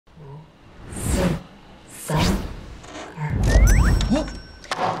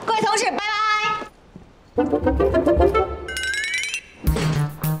人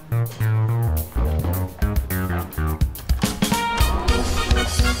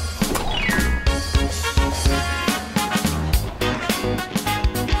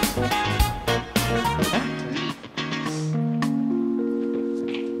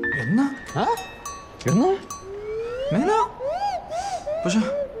呢？啊？人呢？没呢？不是，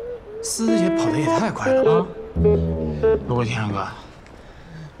思思姐跑得也太快了啊！不过天阳哥，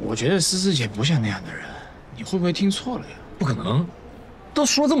我觉得思思姐不像那样的人，你会不会听错了呀？不可能，都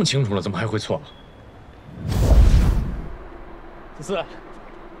说这么清楚了，怎么还会错？思思，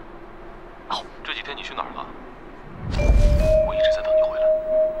哦，这几天你去哪儿了？我一直在等你回来。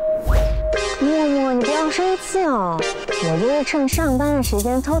默默，你不要生气哦，我就是趁上班的时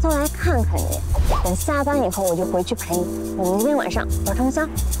间偷偷来看看你，等下班以后我就回去陪你。我们今天晚上要通宵，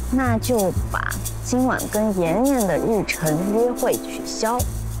那就把今晚跟妍妍的日程约会取消，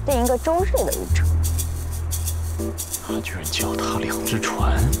定一个周日的日程。他居然脚踏两只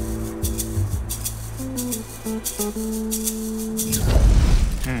船。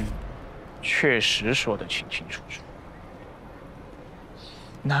确实说得清清楚楚。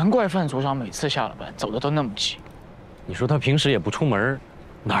难怪范组长每次下了班走的都那么急。你说他平时也不出门，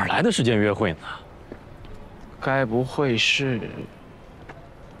哪来的时间约会呢？该不会是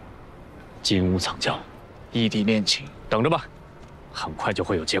金屋藏娇，异地恋情？等着吧，很快就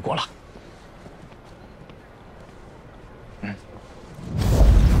会有结果了。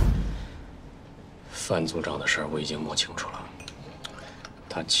范组长的事儿我已经摸清楚了，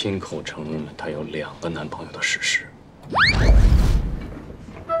他亲口承认了他有2个男朋友的事实。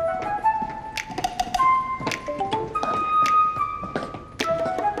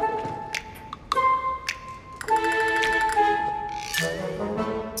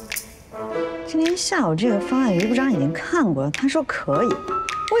今天下午这个方案，于部长已经看过了，他说可以。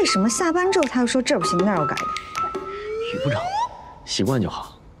为什么下班之后他又说这不行那儿要改的？于部长，习惯就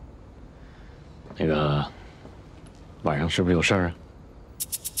好。那个，晚上是不是有事儿啊？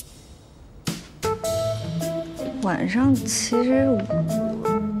晚上其实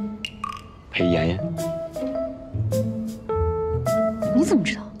陪妍妍。你怎么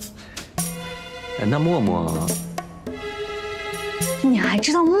知道？那默默，你还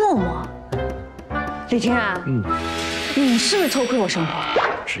知道默默？李天然，你是不是偷窥我生活？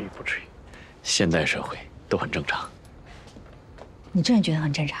至于不至于，现代社会都很正常。你真的觉得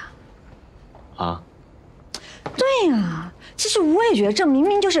很正常？啊？对呀，其实我也觉得这明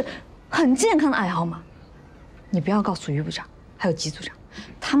明就是很健康的爱好嘛。你不要告诉于部长还有吉组长，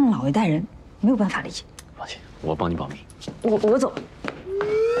他们老一代人没有办法理解。放心，我帮你保密。我走。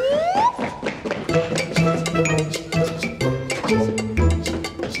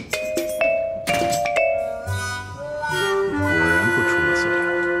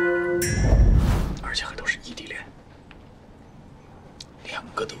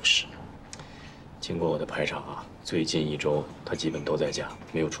经过我的排查啊，最近1周他基本都在家，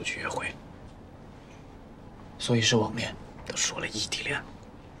没有出去约会。所以是网恋。都说了异地恋。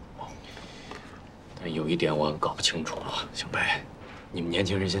但有一点我搞不清楚啊，小白，你们年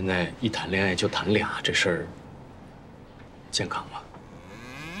轻人现在一谈恋爱就谈俩，这事儿健康吗？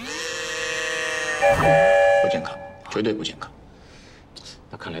不健康，绝对不健康。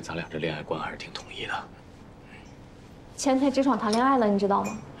那看来咱俩这恋爱观还是挺统一的。前台职场谈恋爱了，你知道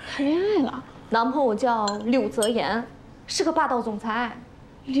吗？谈恋爱了？男朋友叫柳泽言，是个霸道总裁。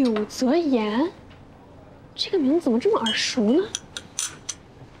柳泽言，这个名字怎么这么耳熟呢？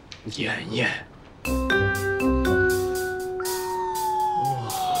妍妍，哇，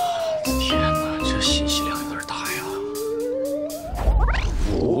天哪，这信息量有点大呀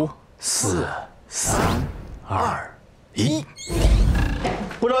！5、4、3、2、1，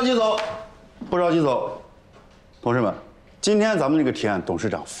不着急走，不着急走，同志们。今天咱们这个提案，董事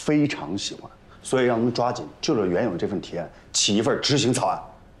长非常喜欢，所以让我们抓紧就着原有这份提案起一份执行草案。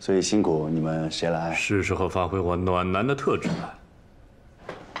所以辛苦你们谁来？是时候发挥我暖男的特质了。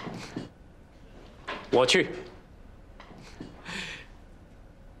我去。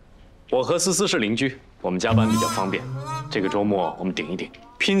我和思思是邻居，我们加班比较方便。这个周末我们顶一顶，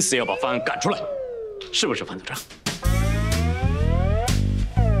拼死要把方案赶出来，是不是，范组长？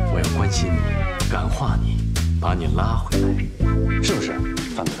我要关心你，感化你。把你拉回来，是不是，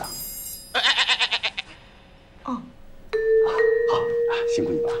范组长？哦，好，辛苦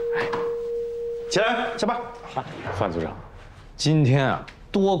你了。哎，起来，下班。范组长，今天啊，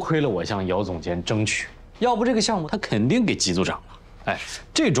多亏了我向姚总监争取，要不这个项目他肯定给吉组长了。哎，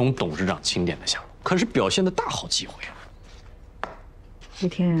这种董事长钦点的项目，可是表现的大好机会啊。李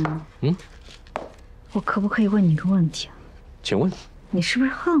天然，我可不可以问你一个问题啊？请问，你是不是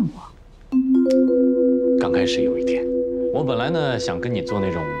恨我？刚开始有一天，我本来呢想跟你做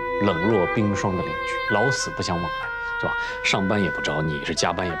那种冷若冰霜的邻居，老死不相往来，是吧？上班也不找你，是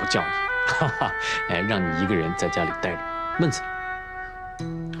加班也不叫你，哈哈，哎，让你一个人在家里待着，闷死你。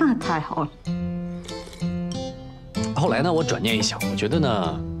那太好了。后来呢，我转念一想，我觉得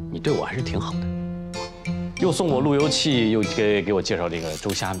呢，你对我还是挺好的，又送我路由器，又给我介绍这个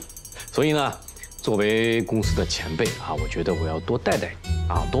周虾米，所以呢，作为公司的前辈啊，我觉得我要多带带你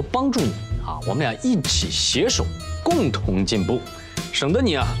啊，多帮助你啊，我们俩一起携手，共同进步，省得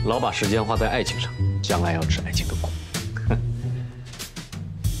你啊老把时间花在爱情上，将来要吃爱情的苦。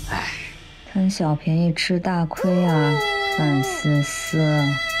哎，贪小便宜吃大亏啊，范思思。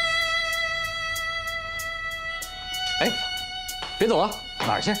哎，别走啊，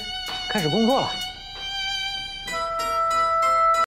哪儿去？开始工作了。